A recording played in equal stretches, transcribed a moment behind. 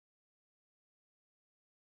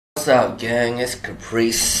What's up, gang? It's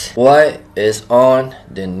Caprice. What is on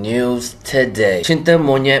the news today? Cinta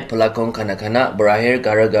monyet pelakon kanak-kanak berakhir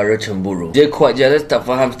gara-gara cemburu. Dia kuat jealous, tak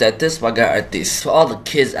faham status sebagai artis. So all the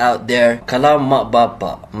kids out there, kalau mak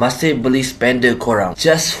bapak masih beli spender korang,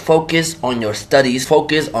 just focus on your studies.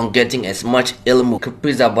 Focus on getting as much ilmu.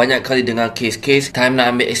 Caprice dah banyak kali dengar case-case. Time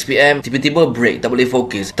nak ambil SPM, tiba-tiba break, tak boleh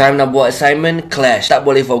fokus. Time nak buat assignment, clash, tak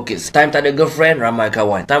boleh fokus. Time tak ada girlfriend, ramai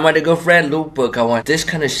kawan. Time ada girlfriend, lupa kawan. This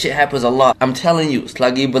kind of shit happens a lot. I'm telling you,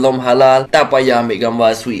 selagi belum halal, tak payah ambil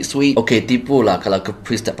gambar sweet-sweet. Okay, tipu lah kalau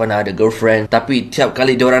Caprice tak pernah ada girlfriend. Tapi tiap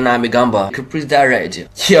kali diorang nak ambil gambar, Caprice direct je.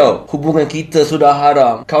 Yo, hubungan kita sudah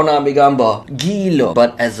haram, kau nak ambil gambar? Gila.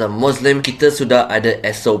 But as a Muslim, kita sudah ada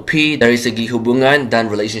SOP dari segi hubungan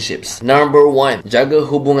dan relationships. Number 1, jaga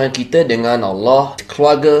hubungan kita dengan Allah,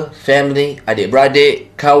 keluarga, family,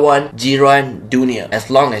 adik-beradik, kawan, jiran, dunia.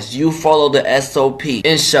 As long as you follow the SOP,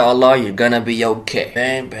 inshallah you're gonna be okay.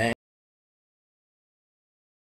 Bang, bang.